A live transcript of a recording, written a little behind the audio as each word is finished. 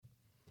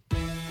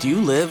Do you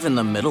live in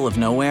the middle of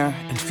nowhere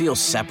and feel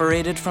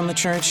separated from the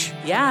church?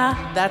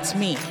 Yeah, that's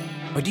me.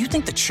 Or do you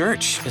think the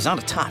church is out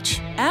of touch?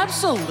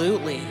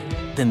 Absolutely.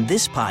 Then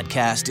this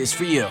podcast is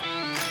for you.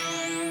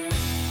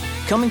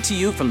 Coming to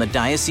you from the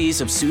Diocese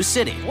of Sioux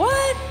City.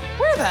 What?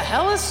 Where the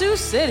hell is Sioux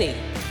City?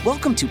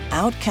 Welcome to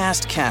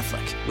Outcast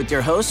Catholic with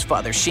your hosts,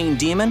 Father Shane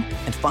Demon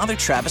and Father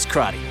Travis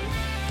Crotty.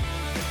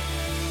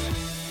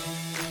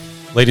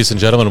 Ladies and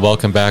gentlemen,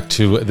 welcome back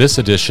to this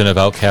edition of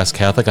Outcast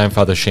Catholic. I'm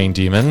Father Shane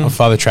Demon. I'm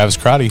Father Travis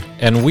Crotty.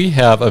 And we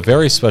have a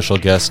very special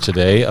guest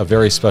today, a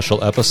very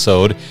special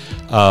episode,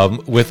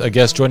 with a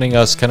guest joining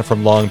us kind of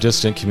from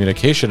long-distance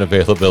communication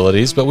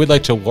availabilities. But we'd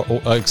like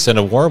to extend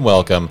a warm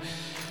welcome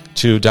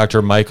to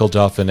Dr. Michael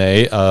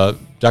Dauphiné.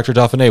 Dr.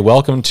 Dauphiné,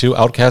 welcome to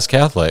Outcast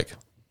Catholic.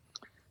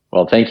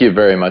 Well, thank you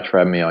very much for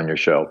having me on your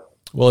show.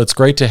 Well, it's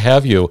great to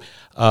have you.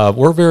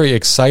 We're very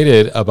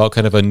excited about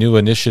kind of a new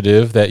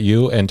initiative that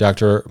you and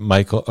Dr.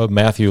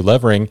 Matthew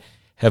Levering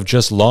have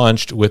just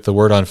launched with the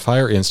Word on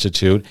Fire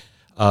Institute.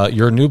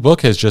 Your new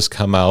book has just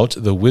come out,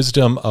 The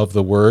Wisdom of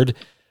the Word,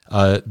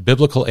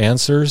 Biblical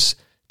Answers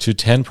to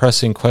 10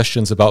 Pressing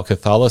Questions About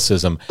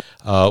Catholicism.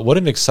 What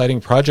an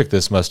exciting project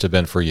this must have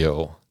been for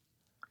you.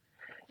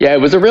 Yeah, it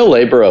was a real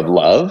labor of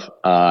love.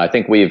 I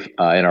think we've, in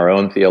our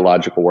own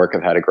theological work,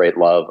 have had a great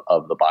love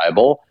of the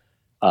Bible.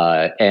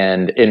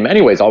 And in many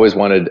ways, always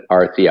wanted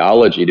our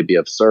theology to be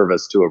of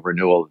service to a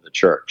renewal of the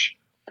church.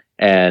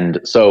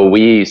 And so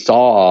we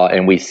saw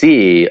and we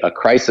see a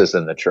crisis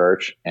in the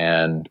church,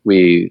 and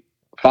we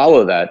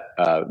follow that.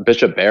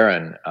 Bishop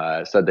Barron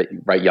said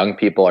that young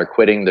people are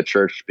quitting the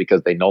church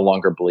because they no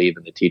longer believe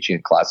in the teaching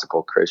of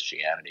classical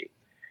Christianity.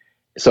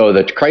 So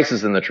the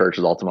crisis in the church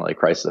is ultimately a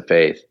crisis of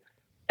faith.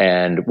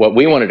 And what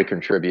we wanted to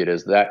contribute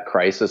is that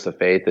crisis of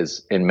faith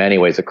is in many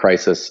ways a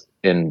crisis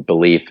in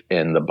belief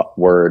in the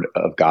Word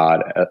of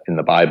God in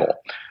the Bible.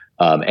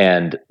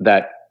 And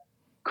that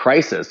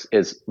crisis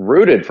is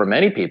rooted for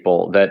many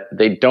people that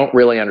they don't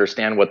really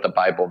understand what the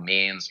Bible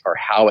means or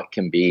how it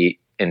can be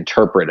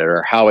interpreted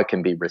or how it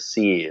can be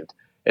received.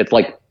 It's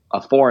like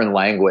a foreign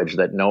language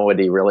that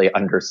nobody really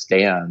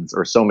understands,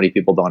 or so many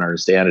people don't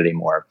understand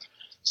anymore.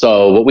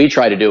 So what we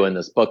try to do in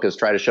this book is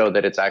try to show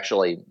that it's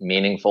actually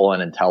meaningful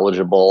and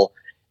intelligible,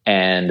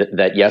 and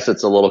that, yes,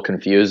 it's a little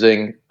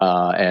confusing,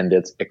 and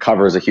it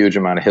covers a huge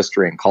amount of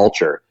history and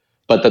culture,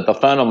 but that the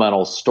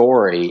fundamental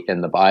story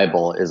in the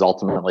Bible is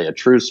ultimately a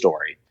true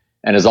story,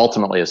 and is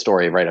ultimately a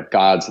story, right, of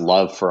God's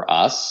love for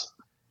us.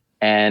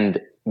 And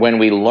when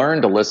we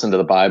learn to listen to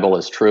the Bible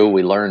as true,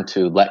 we learn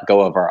to let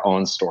go of our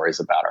own stories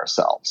about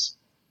ourselves,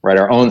 right?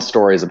 Our own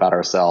stories about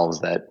ourselves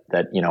that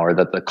or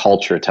that the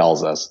culture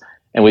tells us.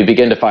 And we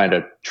begin to find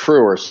a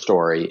truer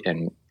story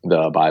in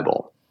the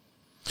Bible.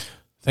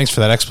 Thanks for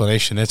that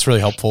explanation. It's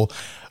really helpful.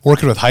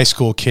 Working with high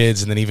school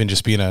kids, and then even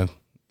just being a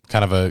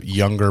kind of a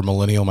younger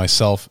millennial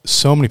myself,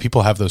 so many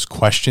people have those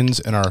questions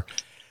and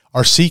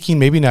are seeking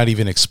maybe not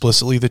even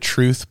explicitly the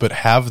truth, but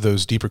have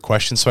those deeper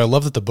questions. So I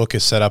love that the book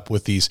is set up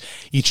with these,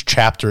 each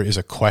chapter is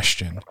a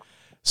question,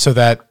 so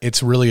that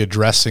it's really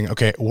addressing,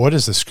 okay, what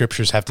does the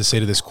scriptures have to say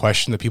to this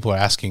question that people are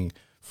asking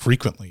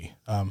frequently?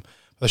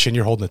 Shane,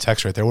 you're holding the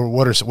text right there.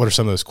 What are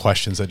some of those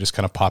questions that just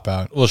kind of pop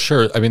out? Well,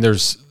 sure. I mean,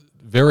 there's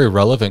very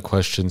relevant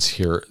questions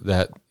here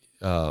that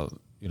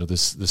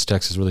this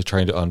text is really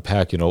trying to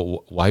unpack.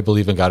 Why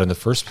believe in God in the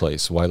first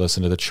place? Why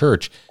listen to the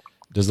church?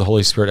 Does the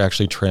Holy Spirit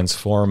actually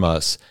transform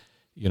us?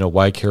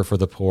 Why care for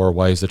the poor?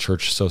 Why is the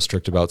church so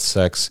strict about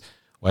sex?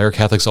 Why are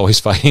Catholics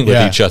always fighting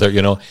with each other?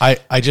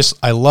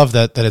 I love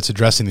that it's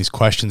addressing these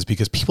questions,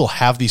 because people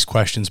have these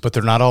questions, but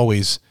they're not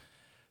always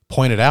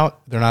pointed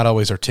out. They're not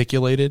always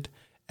articulated.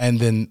 And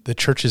then the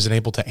church isn't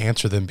able to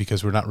answer them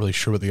because we're not really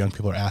sure what the young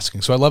people are asking.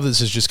 So I love this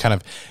is just kind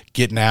of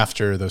getting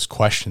after those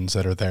questions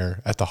that are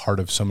there at the heart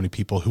of so many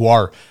people who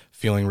are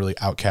feeling really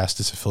outcast,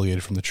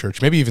 disaffiliated from the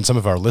church. Maybe even some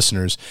of our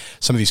listeners,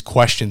 some of these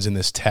questions in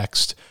this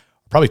text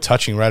are probably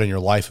touching right in your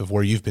life of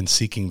where you've been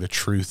seeking the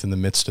truth in the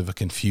midst of a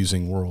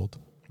confusing world.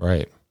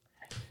 Right.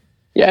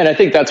 Yeah, and I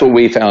think that's what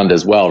we found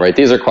as well, right?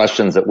 These are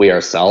questions that we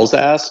ourselves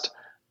asked.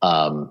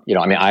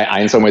 I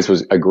in some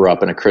ways I grew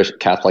up in a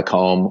Catholic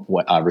home,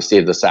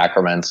 received the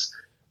sacraments,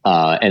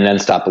 and then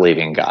stopped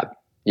believing in God.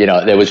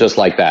 It was just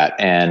like that.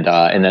 And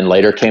then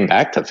later came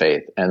back to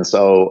faith. And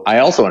so I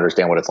also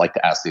understand what it's like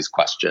to ask these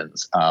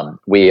questions.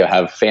 We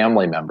have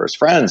family members,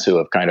 friends who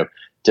have kind of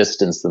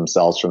distanced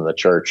themselves from the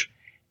church.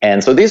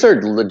 And so these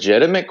are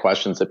legitimate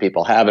questions that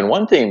people have. And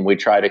one thing we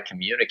try to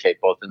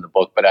communicate both in the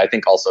book, but I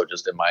think also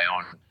just in my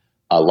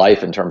own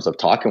life in terms of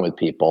talking with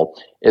people,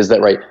 is that,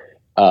 right,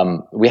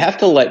 we have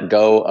to let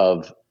go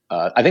of,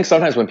 I think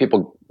sometimes when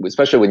people,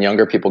 especially when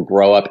younger people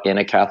grow up in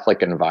a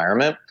Catholic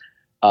environment,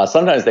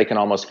 sometimes they can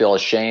almost feel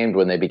ashamed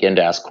when they begin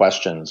to ask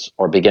questions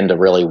or begin to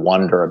really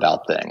wonder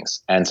about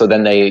things. And so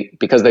then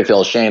because they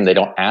feel ashamed, they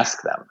don't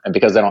ask them. And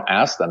because they don't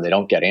ask them, they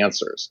don't get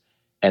answers.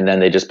 And then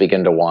they just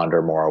begin to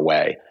wander more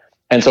away.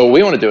 And so what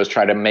we want to do is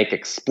try to make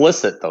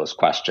explicit those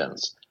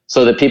questions,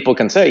 so that people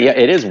can say, yeah,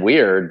 it is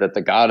weird that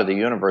the God of the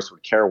universe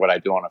would care what I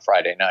do on a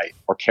Friday night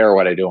or care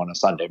what I do on a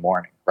Sunday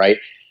morning, right?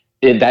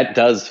 that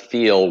does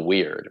feel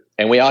weird.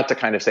 And we ought to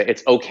kind of say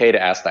it's okay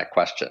to ask that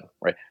question,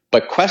 right?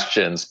 But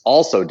questions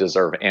also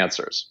deserve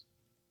answers,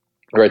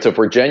 right? So if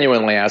we're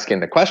genuinely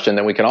asking the question,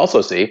 then we can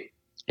also see,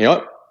 you know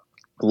what?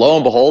 Lo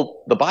and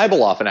behold, the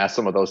Bible often asks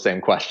some of those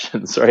same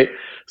questions, right?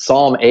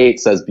 Psalm 8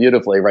 says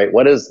beautifully, right?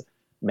 What is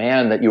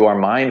man that you are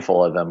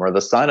mindful of him, or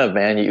the son of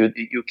man,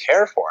 you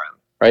care for him,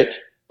 right?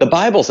 The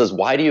Bible says,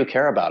 why do you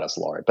care about us,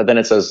 Lord? But then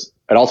it says,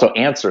 it also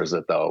answers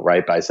it though,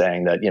 right? By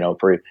saying that,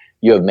 for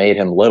you have made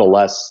him little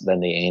less than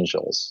the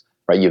angels,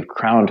 right? You've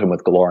crowned him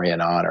with glory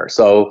and honor.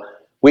 So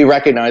we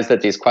recognize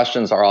that these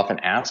questions are often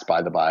asked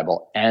by the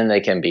Bible and they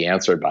can be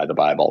answered by the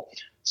Bible.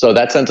 So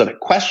that sense of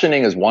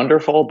questioning is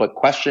wonderful, but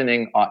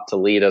questioning ought to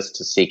lead us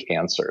to seek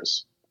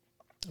answers.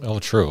 Oh,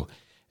 true.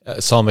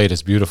 Psalm 8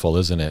 is beautiful,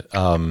 isn't it?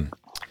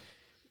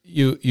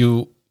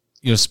 You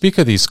speak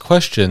of these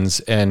questions,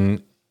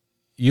 and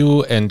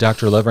you and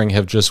Dr. Levering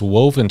have just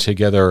woven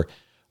together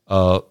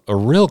a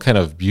real kind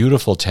of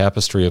beautiful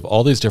tapestry of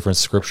all these different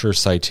scripture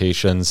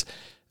citations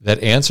that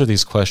answer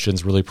these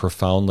questions really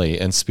profoundly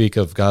and speak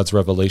of God's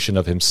revelation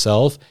of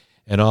himself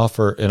and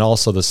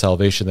also the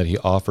salvation that he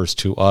offers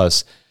to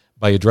us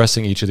by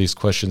addressing each of these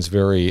questions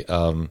very,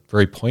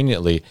 very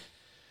poignantly.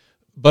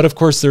 But of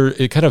course,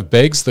 it kind of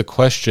begs the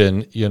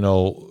question,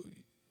 well,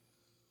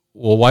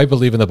 why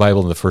believe in the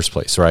Bible in the first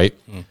place, right?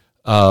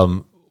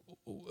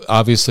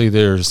 Obviously,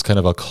 there's kind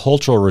of a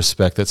cultural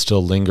respect that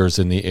still lingers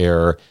in the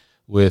air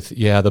with,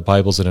 the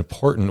Bible's an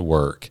important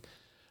work.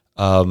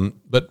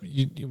 But,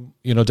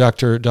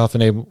 Dr.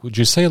 Dauphiné, would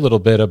you say a little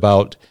bit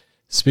about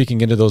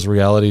speaking into those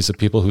realities of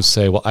people who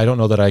say, well, I don't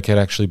know that I can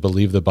actually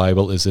believe the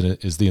Bible is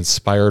the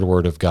inspired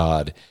word of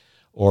God,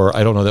 or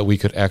I don't know that we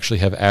could actually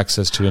have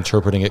access to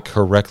interpreting it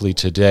correctly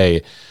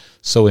today.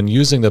 So in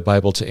using the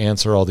Bible to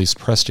answer all these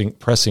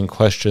pressing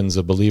questions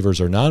of believers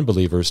or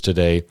non-believers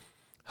today,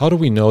 how do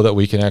we know that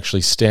we can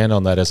actually stand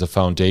on that as a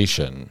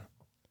foundation?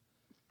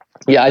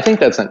 Yeah, I think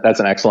that's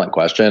an excellent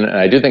question. And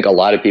I do think a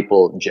lot of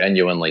people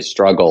genuinely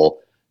struggle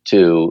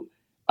to,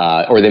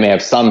 or they may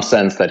have some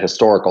sense that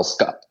historical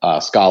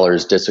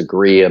scholars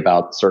disagree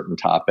about certain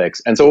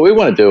topics. And so what we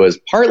want to do is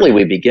partly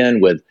we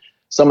begin with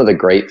some of the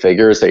great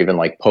figures, even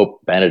like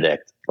Pope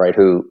Benedict, right,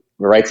 who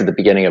writes at the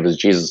beginning of his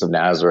Jesus of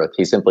Nazareth,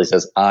 he simply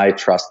says, I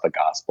trust the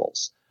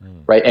Gospels,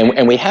 right?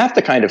 And we have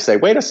to kind of say,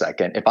 wait a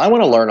second, if I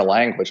want to learn a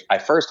language, I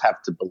first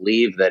have to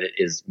believe that it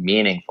is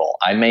meaningful.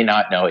 I may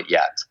not know it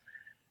yet,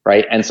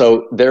 right? And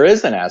so there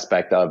is an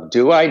aspect of,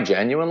 do I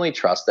genuinely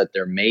trust that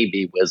there may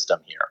be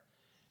wisdom here?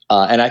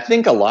 And I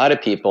think a lot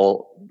of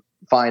people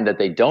find that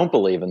they don't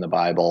believe in the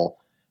Bible,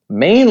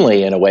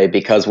 mainly in a way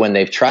because when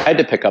they've tried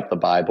to pick up the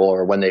Bible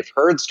or when they've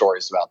heard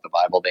stories about the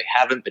Bible, they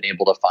haven't been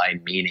able to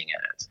find meaning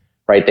in it,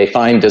 right? They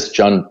find just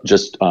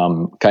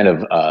kind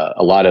of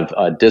a lot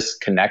of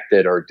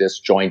disconnected or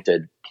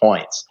disjointed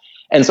points.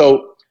 And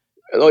so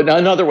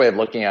another way of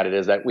looking at it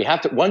is that we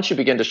have to, once you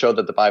begin to show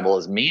that the Bible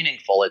is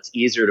meaningful, it's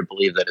easier to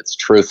believe that it's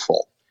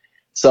truthful.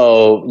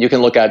 So you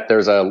can look at,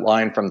 there's a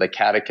line from the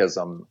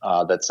Catechism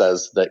that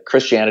says that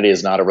Christianity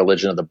is not a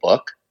religion of the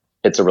book.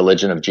 It's a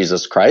religion of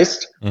Jesus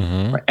Christ.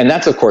 Mm-hmm. And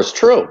that's, of course,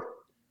 true.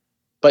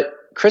 But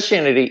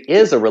Christianity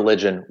is a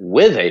religion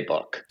with a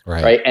book,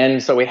 right?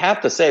 And so we have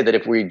to say that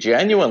if we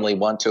genuinely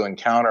want to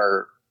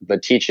encounter the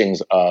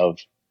teachings of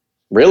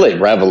really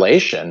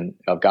revelation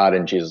of God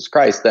in Jesus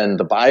Christ, then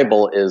the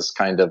Bible is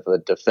kind of a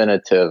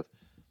definitive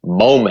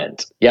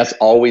moment. Yes,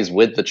 always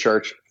with the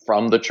church,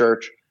 from the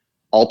church.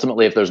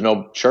 Ultimately, if there's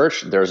no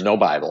church, there's no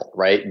Bible,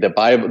 right?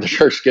 The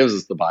church gives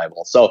us the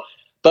Bible. So,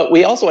 but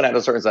we also want to have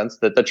a certain sense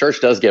that the church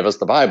does give us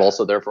the Bible,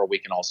 so therefore we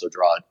can also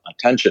draw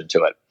attention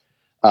to it.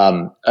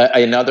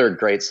 Another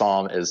great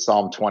psalm is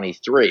Psalm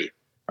 23,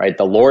 right?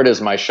 The Lord is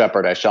my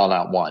shepherd, I shall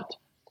not want.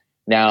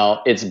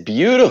 Now, it's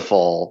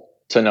beautiful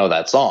to know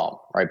that psalm,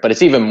 right? But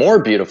it's even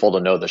more beautiful to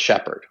know the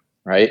shepherd,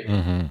 right?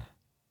 Mm-hmm.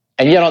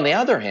 And yet, on the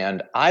other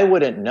hand, I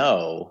wouldn't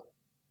know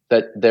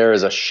that there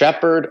is a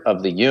shepherd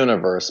of the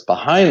universe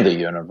behind the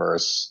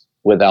universe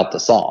without the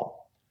psalm.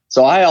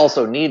 So I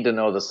also need to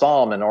know the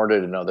psalm in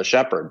order to know the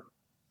shepherd.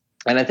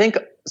 And I think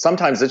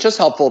sometimes it's just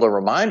helpful to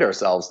remind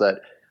ourselves that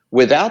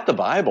without the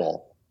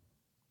Bible,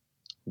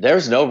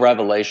 there's no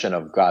revelation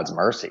of God's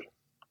mercy,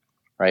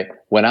 right?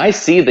 When I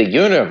see the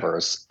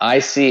universe, I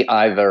see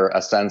either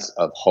a sense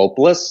of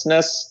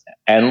hopelessness,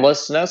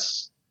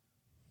 endlessness,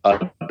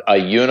 a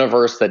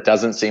universe that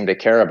doesn't seem to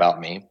care about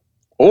me,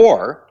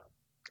 or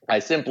I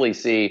simply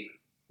see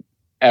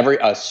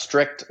a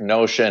strict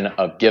notion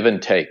of give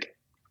and take,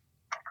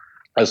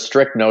 a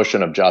strict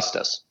notion of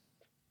justice.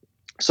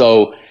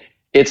 So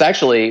it's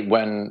actually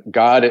when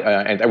God,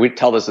 and we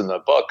tell this in the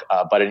book,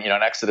 but in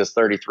Exodus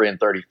 33 and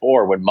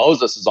 34, when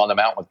Moses is on the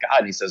mountain with God,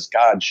 and he says,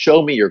 God,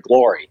 show me your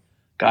glory.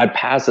 God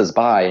passes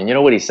by. And you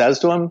know what he says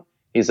to him?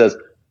 He says,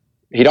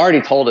 he'd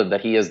already told him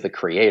that he is the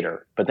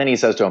creator. But then he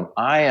says to him,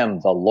 I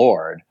am the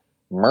Lord,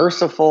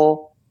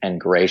 merciful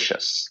and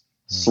gracious,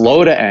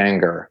 slow to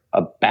anger,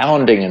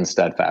 abounding in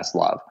steadfast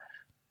love.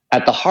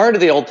 At the heart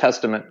of the Old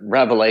Testament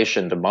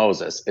revelation to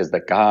Moses is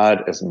that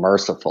God is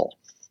merciful.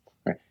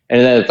 Right?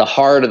 And then at the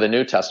heart of the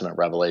New Testament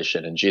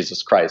revelation in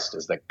Jesus Christ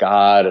is that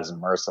God is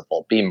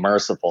merciful. Be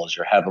merciful as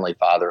your heavenly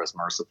Father is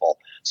merciful.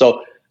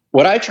 So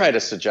what I try to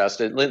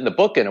suggest in the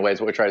book, in a way, is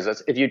what we try to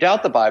suggest. If you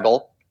doubt the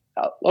Bible,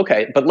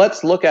 okay, but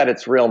let's look at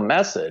its real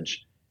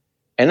message,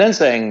 and then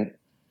saying,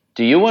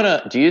 do you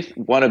want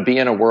to be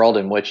in a world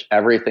in which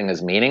everything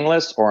is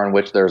meaningless, or in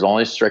which there's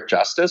only strict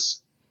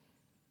justice?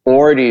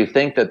 Or do you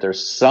think that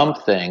there's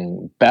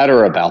something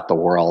better about the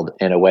world,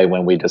 in a way,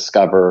 when we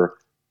discover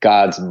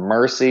God's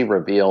mercy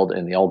revealed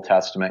in the Old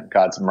Testament,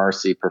 God's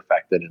mercy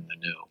perfected in the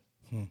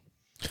New?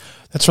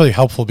 That's really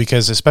helpful,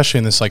 because especially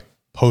in this like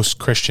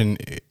post-Christian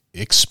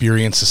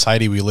experience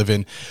society we live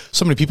in,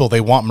 so many people,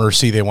 they want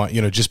mercy, they want,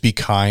 just be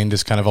kind,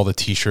 is kind of all the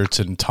t-shirts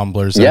and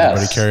tumblers that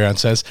everybody carry on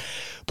says.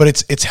 But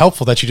it's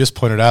helpful that you just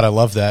pointed out. I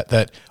love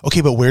that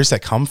okay, but where's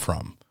that come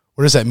from?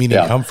 Where does that meaning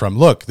come from?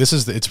 Look,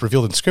 it's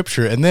revealed in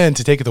Scripture. And then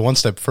to take it the one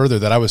step further,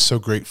 that I was so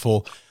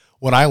grateful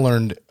when I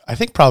learned, I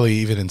think probably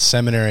even in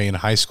seminary and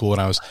high school, when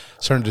I was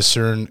starting to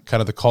discern kind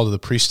of the call to the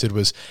priesthood,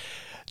 was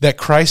that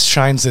Christ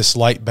shines this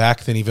light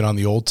back then even on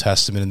the Old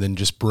Testament, and then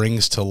just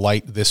brings to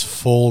light this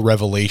full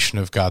revelation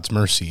of God's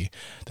mercy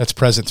that's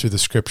present through the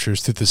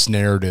Scriptures, through this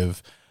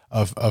narrative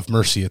of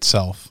mercy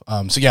itself.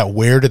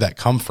 Where did that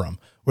come from?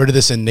 Where did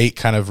this innate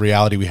kind of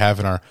reality we have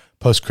in our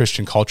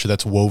post-Christian culture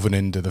that's woven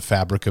into the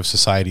fabric of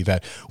society,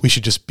 that we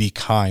should just be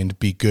kind,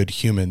 be good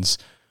humans?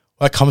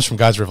 Well, that comes from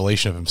God's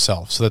revelation of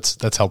himself. So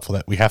that's helpful,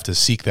 that we have to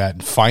seek that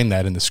and find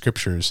that in the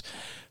Scriptures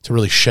to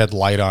really shed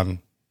light on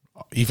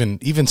even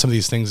some of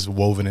these things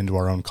woven into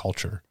our own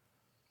culture.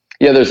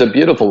 Yeah, there's a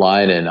beautiful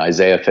line in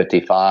Isaiah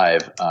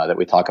 55 that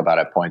we talk about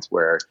at points,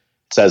 where it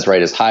says,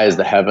 right, as high as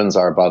the heavens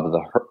are above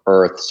the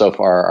earth, so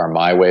far are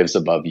my ways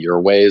above your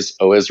ways,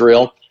 O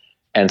Israel.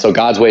 And so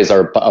God's ways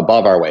are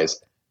above our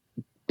ways.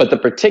 But the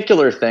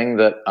particular thing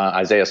that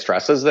Isaiah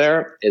stresses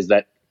there is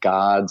that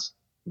God's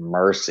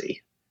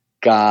mercy.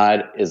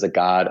 God is a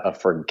God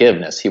of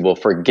forgiveness. He will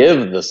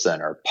forgive the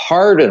sinner,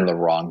 pardon the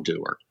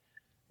wrongdoer.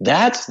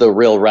 That's the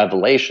real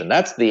revelation.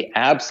 That's the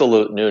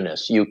absolute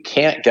newness. You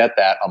can't get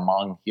that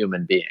among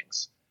human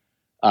beings.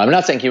 I'm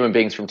not saying human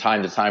beings from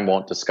time to time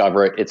won't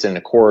discover it. It's in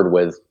accord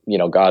with,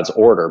 God's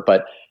order,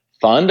 but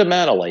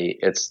fundamentally,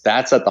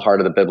 that's at the heart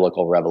of the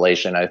biblical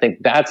revelation. I think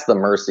that's the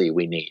mercy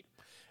we need.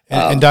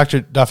 And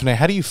Dr. Dauphiné,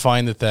 how do you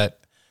find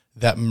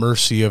that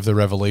mercy of the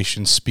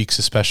revelation speaks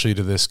especially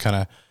to this kind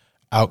of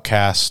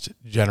outcast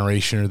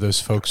generation, or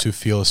those folks who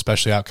feel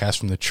especially outcast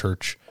from the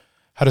church?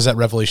 How does that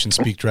revelation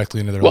speak directly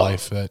into their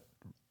life?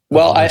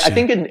 I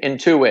think in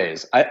two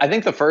ways. I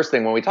think the first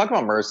thing, when we talk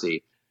about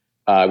mercy,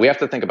 we have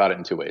to think about it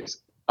in two ways.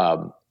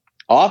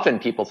 Often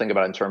people think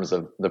about it in terms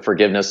of the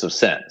forgiveness of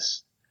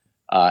sins.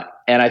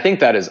 And I think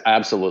that is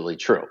absolutely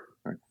true.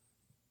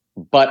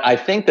 But I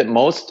think that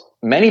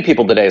many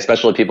people today,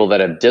 especially people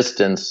that are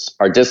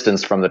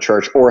distanced from the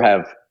church,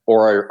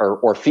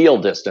 or feel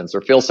distance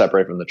or feel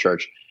separated from the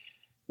church,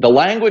 the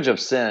language of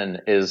sin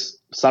is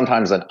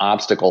sometimes an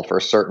obstacle for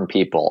certain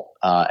people.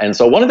 And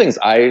so one of the things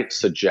I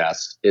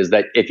suggest is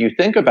that if you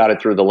think about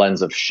it through the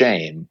lens of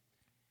shame,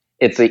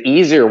 it's the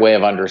easier way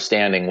of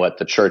understanding what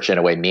the church in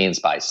a way means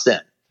by sin.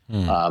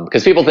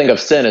 Because people think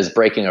of sin as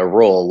breaking a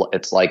rule.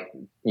 It's like,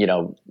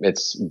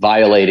 it's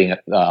violating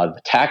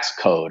the tax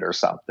code or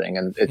something,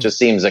 and it just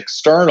seems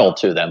external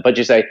to them. But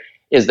you say,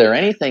 is there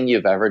anything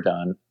you've ever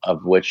done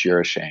of which you're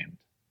ashamed?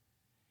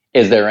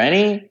 Is there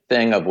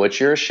anything of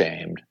which you're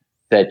ashamed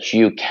that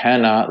you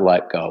cannot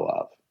let go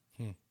of?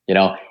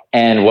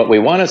 And what we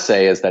want to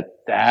say is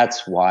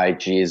that's why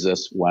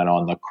Jesus went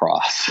on the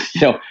cross.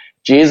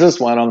 Jesus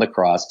went on the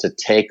cross to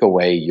take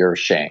away your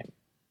shame.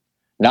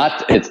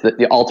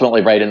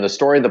 Ultimately, right, in the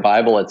story of the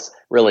Bible, it's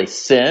really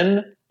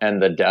sin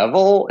and the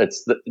devil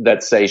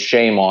that say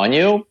shame on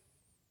you.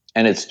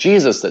 And it's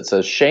Jesus that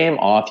says shame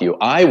off you.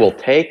 I will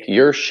take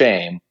your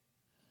shame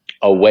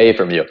away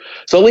from you.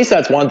 So at least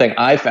that's one thing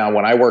I found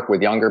when I work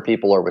with younger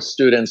people or with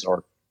students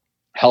or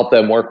help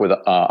them work with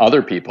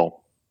other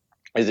people,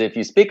 is if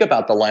you speak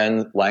about the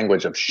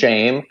language of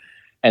shame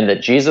and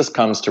that Jesus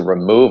comes to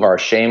remove our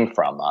shame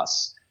from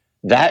us,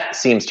 that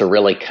seems to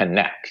really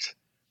connect.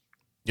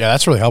 Yeah,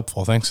 that's really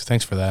helpful.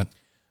 Thanks for that.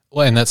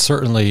 Well, and that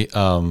certainly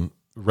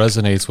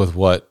resonates with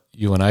what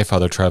you and I,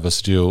 Father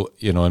Travis, do,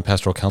 in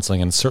pastoral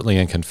counseling, and certainly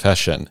in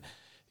confession.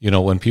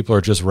 When people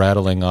are just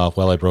rattling off,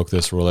 well, I broke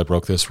this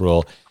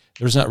rule,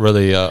 there's not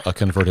really a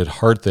converted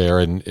heart there,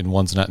 and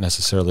one's not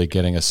necessarily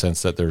getting a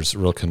sense that there's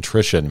real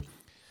contrition.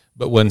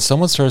 But when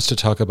someone starts to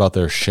talk about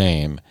their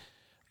shame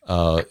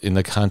in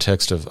the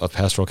context of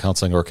pastoral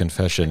counseling or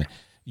confession,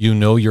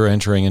 you're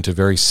entering into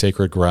very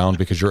sacred ground,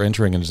 because you're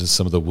entering into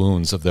some of the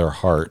wounds of their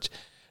heart.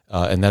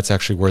 And that's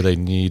actually where they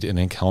need an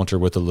encounter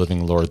with the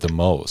living Lord the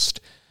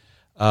most.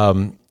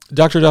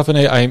 Dr.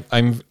 Dauphiné,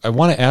 I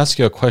want to ask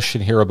you a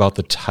question here about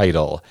the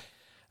title.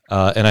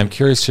 And I'm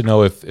curious to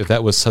know if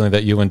that was something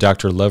that you and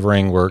Dr.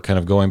 Levering were kind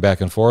of going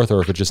back and forth,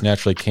 or if it just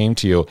naturally came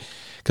to you.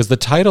 Because the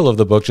title of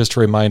the book, just to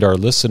remind our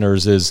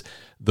listeners, is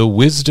The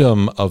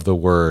Wisdom of the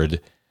Word,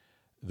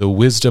 the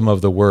wisdom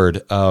of the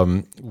word.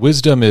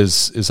 Wisdom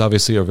is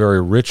obviously a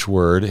very rich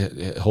word.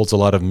 It holds a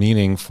lot of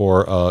meaning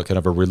for kind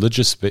of a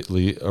religious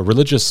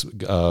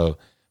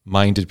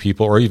minded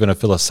people, or even a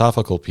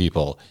philosophical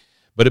people.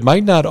 But it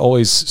might not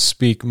always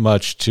speak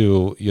much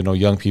to,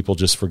 young people,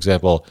 just, for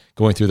example,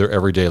 going through their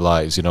everyday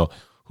lives. Who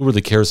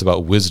really cares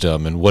about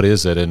wisdom, and what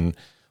is it, and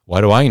why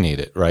do I need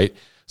it, right?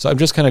 So I'm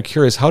just kind of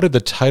curious, how did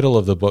the title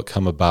of the book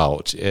come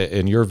about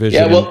in your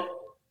vision?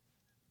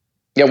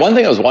 One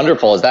thing that was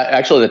wonderful is that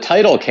actually the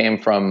title came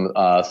from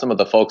some of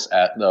the folks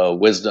at the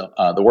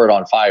Word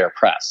on Fire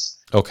Press.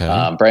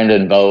 Okay.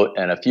 Brandon Vogt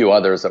and a few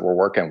others that were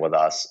working with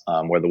us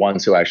were the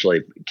ones who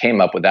actually came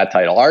up with that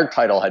title. Our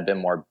title had been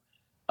more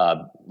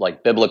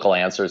like biblical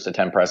answers to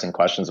 10 pressing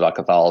questions about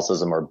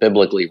Catholicism, or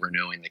biblically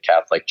renewing the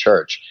Catholic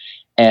Church.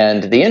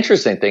 And the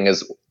interesting thing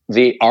is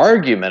the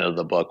argument of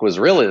the book was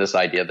really this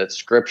idea that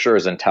Scripture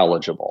is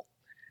intelligible.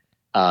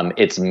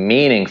 It's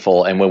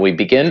meaningful. And when we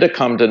begin to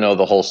come to know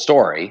the whole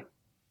story,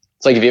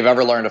 it's like if you've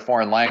ever learned a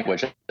foreign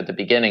language, at the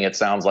beginning it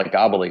sounds like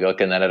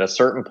gobbledygook, and then at a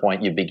certain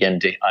point you begin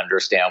to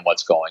understand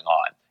what's going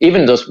on.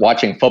 Even just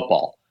watching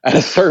football, at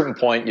a certain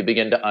point you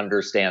begin to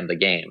understand the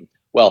game.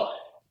 Well,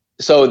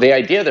 so the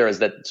idea there is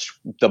that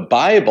the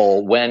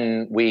Bible,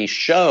 when we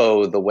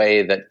show the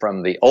way that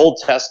from the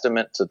Old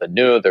Testament to the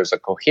New, there's a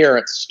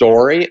coherent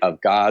story of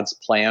God's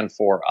plan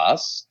for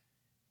us,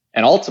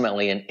 and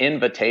ultimately an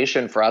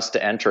invitation for us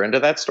to enter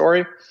into that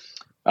story.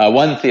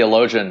 One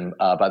theologian,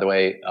 by the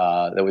way,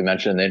 that we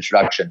mentioned in the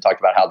introduction, talked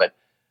about how that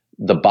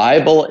the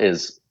Bible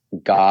is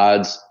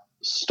God's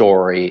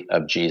story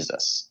of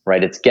Jesus,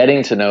 right? It's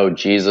getting to know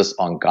Jesus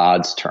on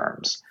God's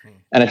terms.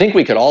 And I think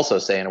we could also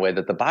say in a way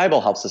that the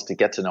Bible helps us to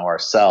get to know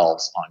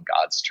ourselves on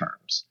God's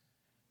terms.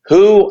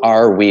 Who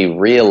are we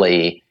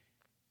really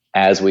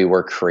as we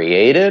were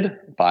created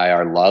by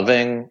our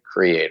loving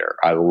Creator,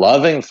 our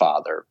loving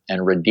Father,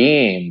 and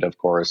redeemed, of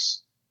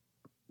course,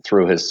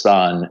 through His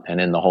Son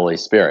and in the Holy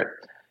Spirit?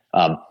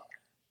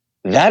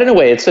 That, in a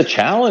way, it's a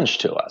challenge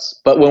to us.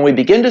 But when we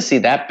begin to see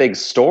that big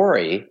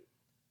story,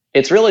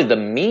 it's really the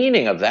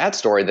meaning of that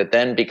story that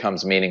then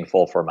becomes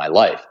meaningful for my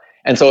life.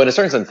 And so in a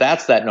certain sense,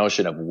 that's that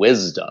notion of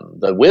wisdom.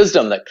 The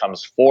wisdom that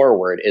comes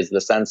forward is the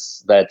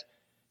sense that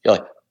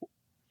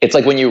it's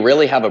like when you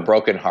really have a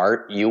broken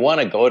heart, you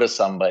want to go to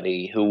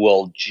somebody who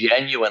will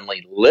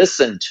genuinely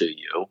listen to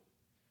you,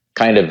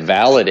 kind of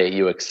validate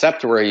you,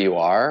 accept where you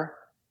are,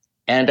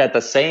 and at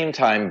the same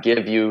time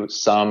give you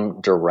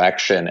some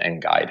direction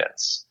and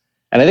guidance.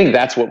 And I think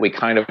that's what we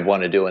kind of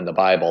want to do in the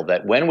Bible,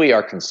 that when we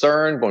are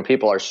concerned, when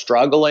people are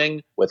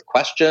struggling with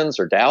questions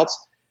or doubts,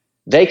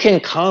 they can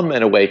come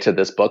in a way to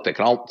this book that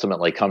can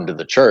ultimately come to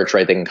the church,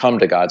 right? They can come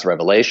to God's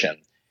revelation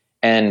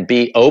and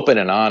be open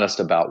and honest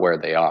about where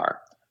they are.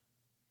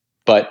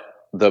 But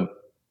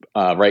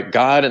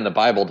God in the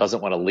Bible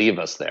doesn't want to leave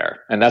us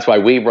there. And that's why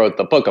we wrote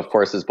the book, of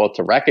course, is both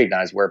to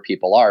recognize where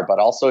people are, but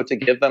also to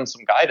give them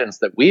some guidance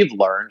that we've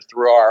learned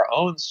through our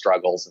own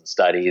struggles and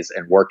studies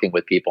and working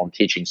with people and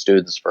teaching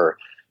students for,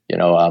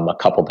 a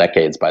couple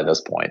decades by this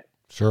point.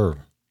 Sure.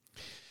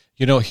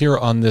 Here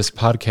on this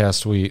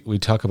podcast, we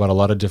talk about a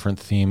lot of different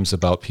themes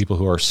about people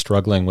who are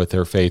struggling with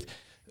their faith.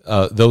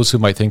 Those who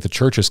might think the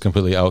church is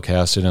completely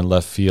outcasted and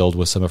left field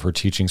with some of her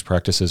teachings,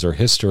 practices, or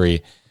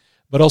history,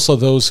 but also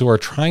those who are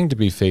trying to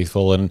be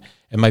faithful and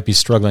might be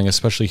struggling,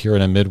 especially here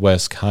in a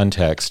Midwest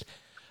context.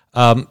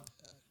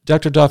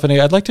 Dr. Dauphiné,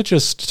 I'd like to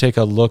just take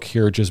a look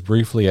here just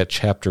briefly at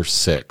chapter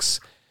 6.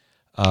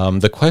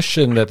 The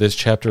question that this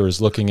chapter is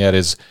looking at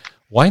is,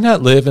 why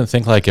not live and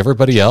think like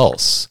everybody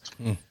else?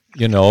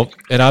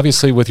 And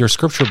obviously with your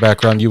scripture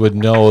background, you would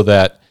know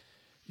that,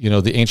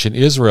 the ancient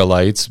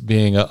Israelites,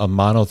 being a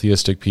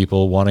monotheistic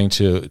people, wanting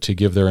to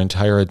give their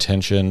entire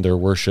attention, their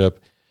worship,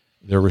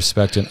 their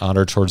respect and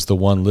honor towards the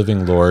one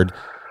living Lord,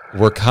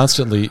 were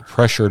constantly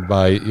pressured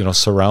by,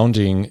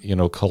 surrounding,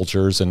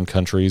 cultures and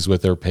countries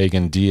with their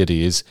pagan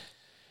deities.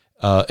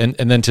 And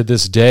then to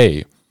this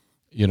day,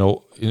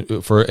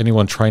 for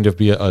anyone trying to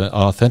be an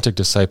authentic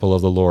disciple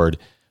of the Lord,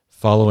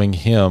 following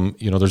Him,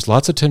 there's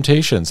lots of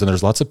temptations and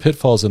there's lots of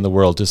pitfalls in the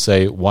world to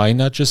say, why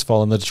not just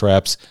fall in the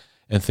traps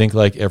and think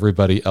like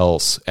everybody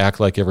else, act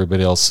like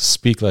everybody else,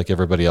 speak like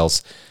everybody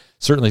else?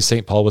 Certainly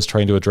St. Paul was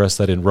trying to address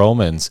that in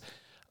Romans.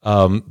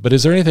 But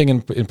is there anything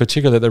in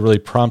particular that really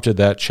prompted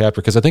that chapter?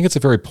 Because I think it's a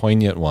very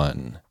poignant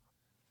one.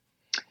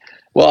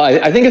 Well,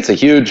 I think it's a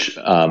huge,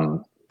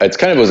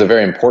 was a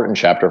very important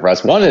chapter for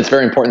us. One, it's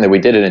very important that we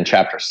did it in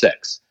chapter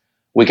 6.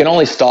 We can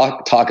only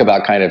talk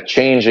about kind of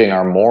changing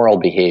our moral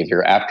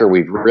behavior after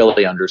we've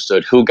really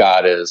understood who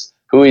God is,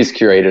 who He's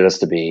created us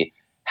to be,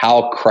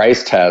 how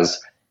Christ has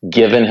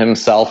given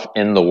Himself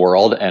in the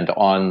world and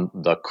on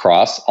the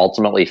cross,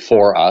 ultimately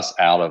for us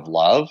out of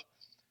love.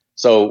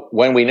 So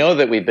when we know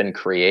that we've been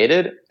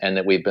created and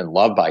that we've been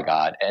loved by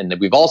God and that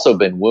we've also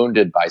been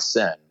wounded by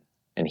sin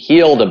and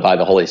healed by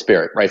the Holy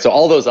Spirit, right? So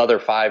all those other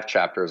 5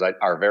 chapters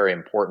are very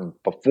important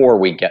before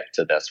we get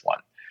to this one.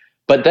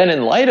 But then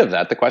in light of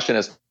that, the question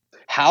is,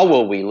 how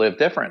will we live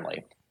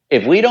differently?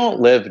 If we don't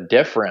live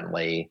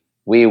differently,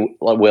 we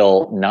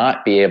will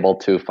not be able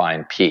to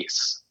find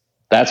peace.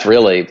 That's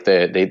really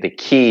the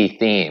key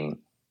theme.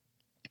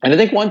 And I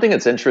think one thing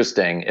that's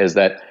interesting is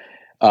that,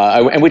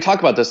 and we talk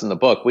about this in the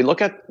book, we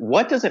look at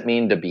what does it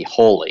mean to be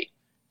holy?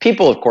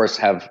 People, of course,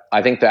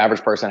 I think the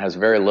average person has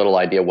very little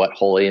idea what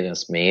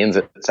holiness means.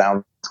 It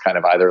sounds kind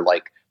of either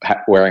like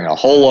wearing a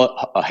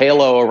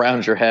halo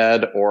around your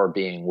head or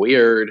being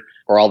weird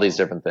or all these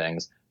different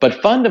things.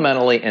 But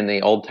fundamentally in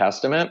the Old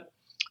Testament,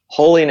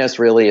 holiness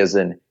really is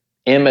an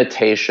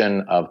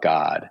imitation of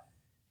God.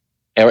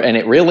 And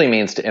it really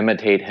means to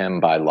imitate him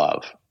by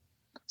love.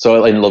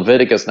 So in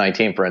Leviticus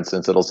 19, for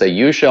instance, it'll say,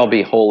 "You shall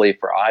be holy,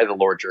 for I, the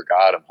Lord your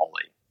God, am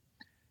holy."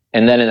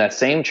 And then in that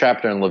same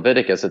chapter in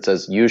Leviticus, it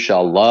says, "You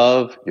shall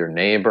love your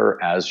neighbor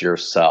as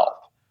yourself."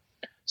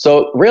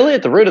 So really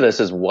at the root of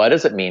this is, what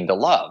does it mean to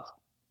love?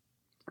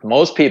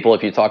 Most people,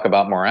 if you talk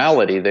about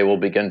morality, they will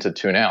begin to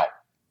tune out.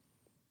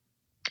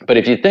 But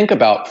if you think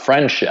about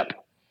friendship,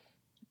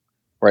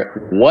 right,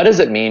 what does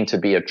it mean to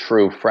be a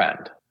true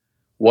friend?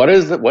 What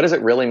does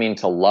it really mean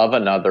to love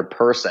another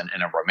person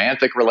in a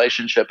romantic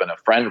relationship, in a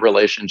friend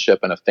relationship,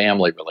 in a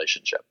family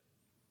relationship?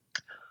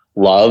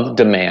 Love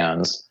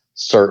demands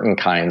certain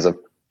kinds of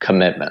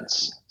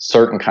commitments,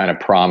 certain kind of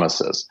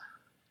promises.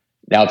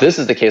 Now, if this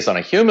is the case on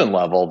a human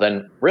level,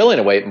 then really, in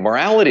a way,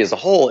 morality as a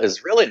whole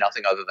is really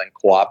nothing other than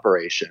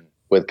cooperation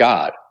with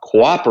God,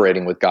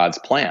 cooperating with God's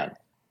plan,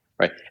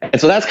 right? And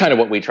so that's kind of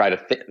what we try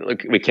to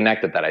we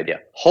connect at that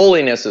idea.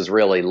 Holiness is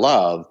really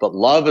love, but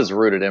love is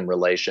rooted in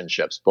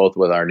relationships, both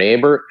with our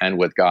neighbor and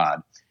with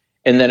God.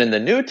 And then in the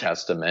New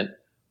Testament,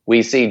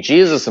 we see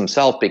Jesus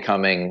himself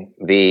becoming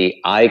the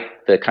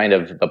kind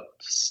of the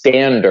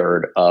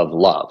standard of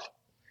love.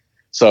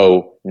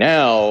 So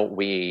now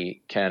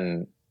we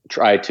can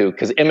try to,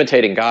 because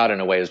imitating God in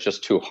a way is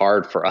just too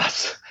hard for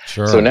us.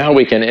 Sure. So now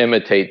we can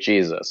imitate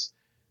Jesus,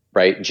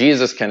 right?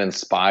 Jesus can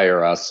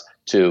inspire us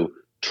to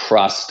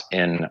trust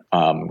in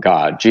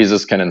God.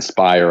 Jesus can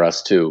inspire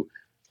us to,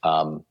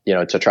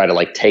 to try to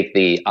like take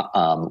the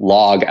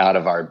log out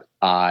of our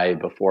eye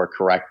before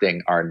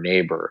correcting our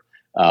neighbor.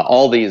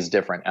 All these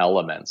different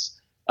elements.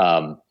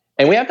 And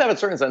we have to have a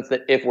certain sense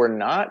that if we're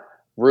not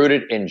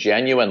rooted in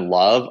genuine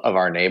love of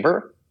our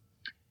neighbor,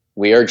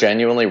 we are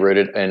genuinely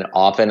rooted in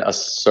often a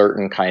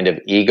certain kind of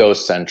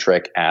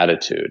egocentric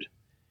attitude.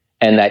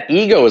 And that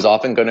ego is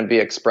often going to be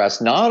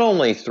expressed not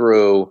only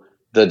through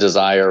the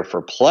desire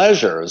for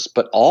pleasures,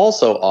 but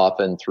also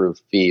often through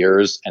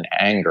fears and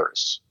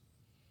angers.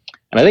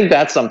 And I think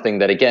that's something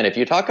that, again, if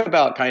you talk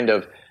about kind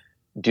of,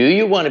 do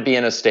you want to be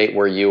in a state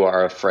where you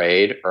are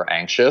afraid or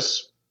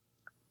anxious?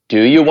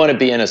 Do you want to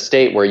be in a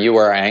state where you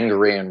are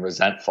angry and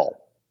resentful?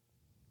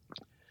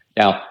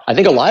 Now, I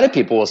think a lot of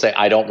people will say,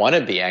 I don't want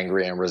to be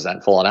angry and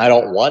resentful, and I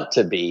don't want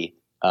to be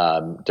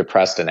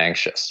depressed and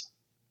anxious.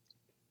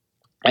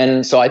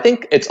 And so I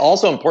think it's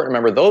also important to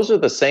remember those are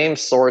the same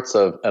sorts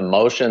of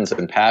emotions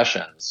and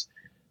passions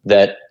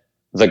that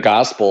the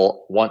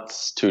gospel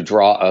wants to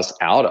draw us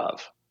out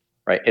of,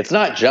 right? It's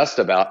not just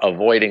about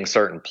avoiding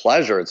certain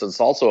pleasures. It's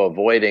also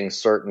avoiding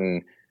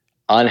certain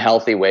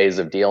unhealthy ways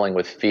of dealing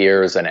with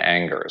fears and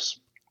angers.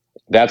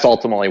 That's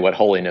ultimately what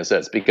holiness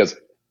is, because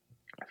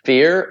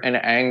fear and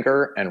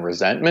anger and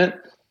resentment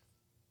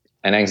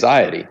and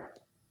anxiety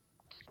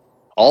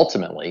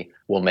ultimately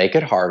will make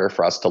it harder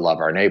for us to love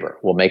our neighbor,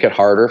 will make it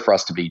harder for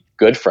us to be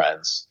good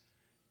friends,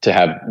 to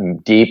have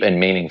deep and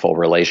meaningful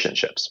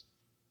relationships.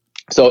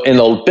 So in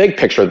the big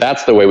picture,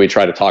 that's the way we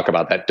try to talk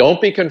about that.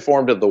 Don't be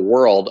conformed to the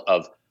world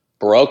of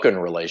broken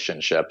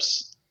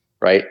relationships,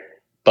 right?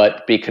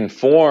 But be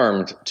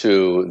conformed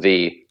to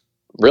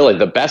really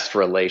the best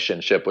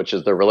relationship, which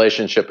is the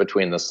relationship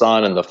between the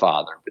Son and the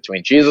Father,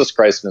 between Jesus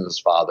Christ and his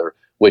Father,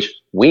 which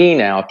we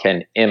now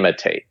can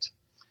imitate.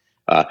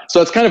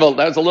 So it's kind of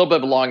that was a little bit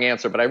of a long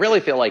answer, but I really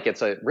feel like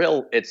it's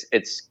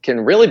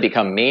can really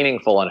become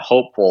meaningful and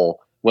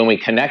hopeful when we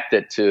connect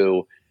it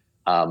to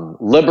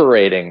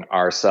liberating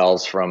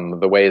ourselves from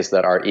the ways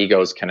that our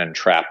egos can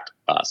entrap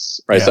us,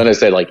 right? Yeah. So I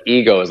say like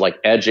ego is like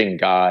edging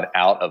God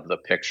out of the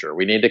picture.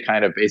 We need to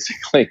kind of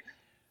basically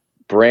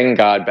bring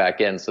God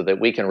back in so that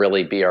we can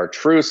really be our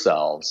true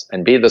selves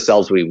and be the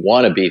selves we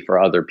want to be for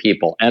other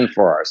people and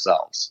for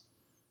ourselves.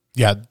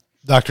 Yeah,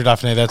 Dr.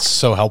 Daphne, that's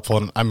so helpful.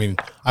 And I mean,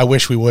 I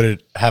wish we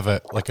would have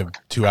a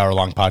 2-hour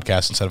long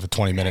podcast instead of a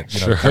 20-minute,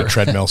 Sure. kind of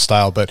treadmill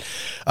style. But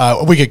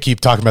we could keep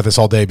talking about this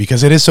all day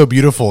because it is so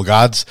beautiful.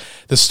 The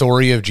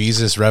story of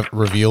Jesus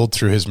revealed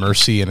through his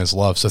mercy and his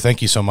love. So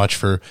thank you so much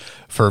for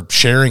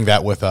sharing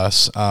that with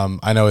us.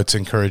 I know it's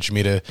encouraged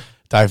me to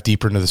dive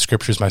deeper into the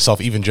scriptures myself,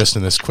 even just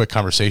in this quick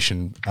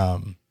conversation.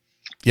 Hearing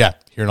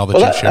all that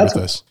you've shared with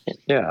us.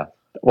 Yeah.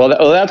 Well,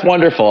 that's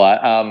wonderful.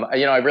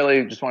 I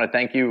really just want to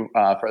thank you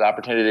for the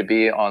opportunity to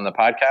be on the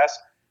podcast.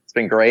 It's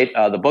been great.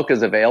 The book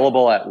is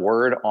available at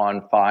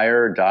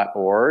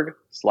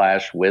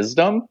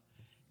wordonfire.org/wisdom.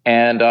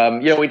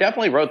 And, we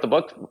definitely wrote the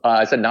book,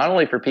 I said, not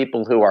only for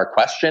people who are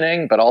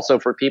questioning, but also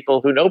for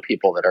people who know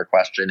people that are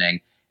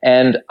questioning.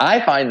 And I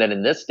find that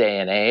in this day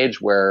and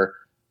age where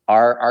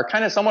our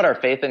kind of somewhat our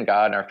faith in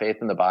God and our faith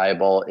in the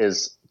Bible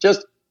is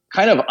just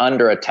kind of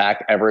under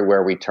attack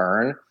everywhere we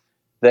turn,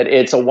 that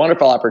it's a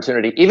wonderful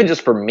opportunity, even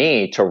just for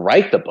me to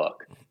write the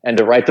book, and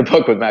to write the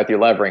book with Matthew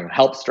Levering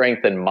helped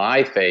strengthen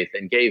my faith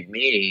and gave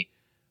me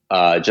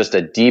just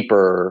a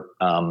deeper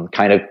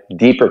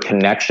deeper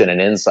connection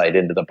and insight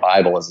into the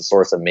Bible as a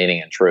source of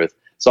meaning and truth.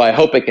 So I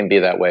hope it can be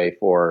that way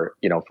for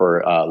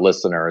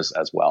listeners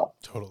as well.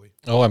 Totally.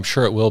 Oh, I'm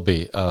sure it will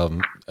be.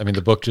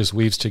 The book just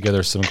weaves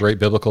together some great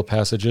biblical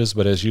passages,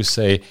 but as you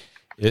say,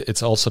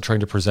 it's also trying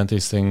to present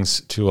these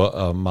things to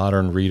a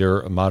modern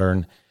reader, a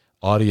modern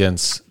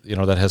audience,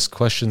 that has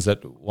questions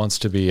that wants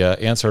to be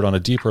answered on a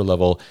deeper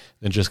level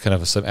than just kind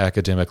of some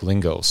academic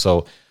lingo.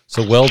 So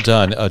well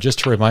done. Just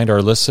to remind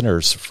our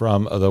listeners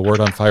from the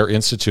Word on Fire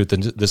Institute,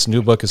 this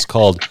new book is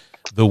called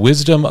The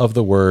Wisdom of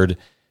the Word,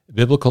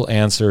 Biblical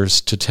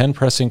Answers to 10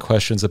 Pressing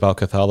Questions About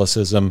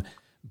Catholicism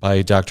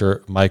by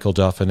Dr. Michael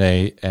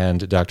Dauphiné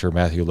and Dr.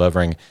 Matthew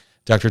Levering.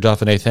 Dr.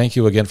 Dauphiné, thank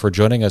you again for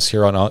joining us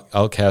here on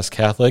Outcast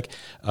Catholic.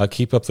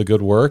 Keep up the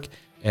good work,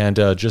 and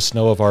just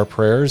know of our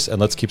prayers, and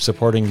let's keep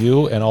supporting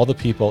you and all the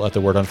people at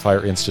the Word on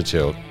Fire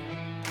Institute.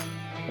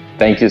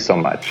 Thank you so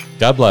much.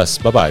 God bless.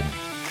 Bye-bye.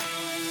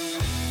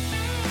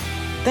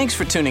 Thanks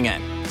for tuning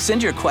in.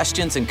 Send your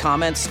questions and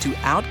comments to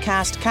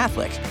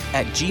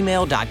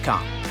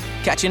outcastcatholic@gmail.com.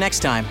 Catch you next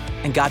time,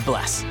 and God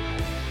bless.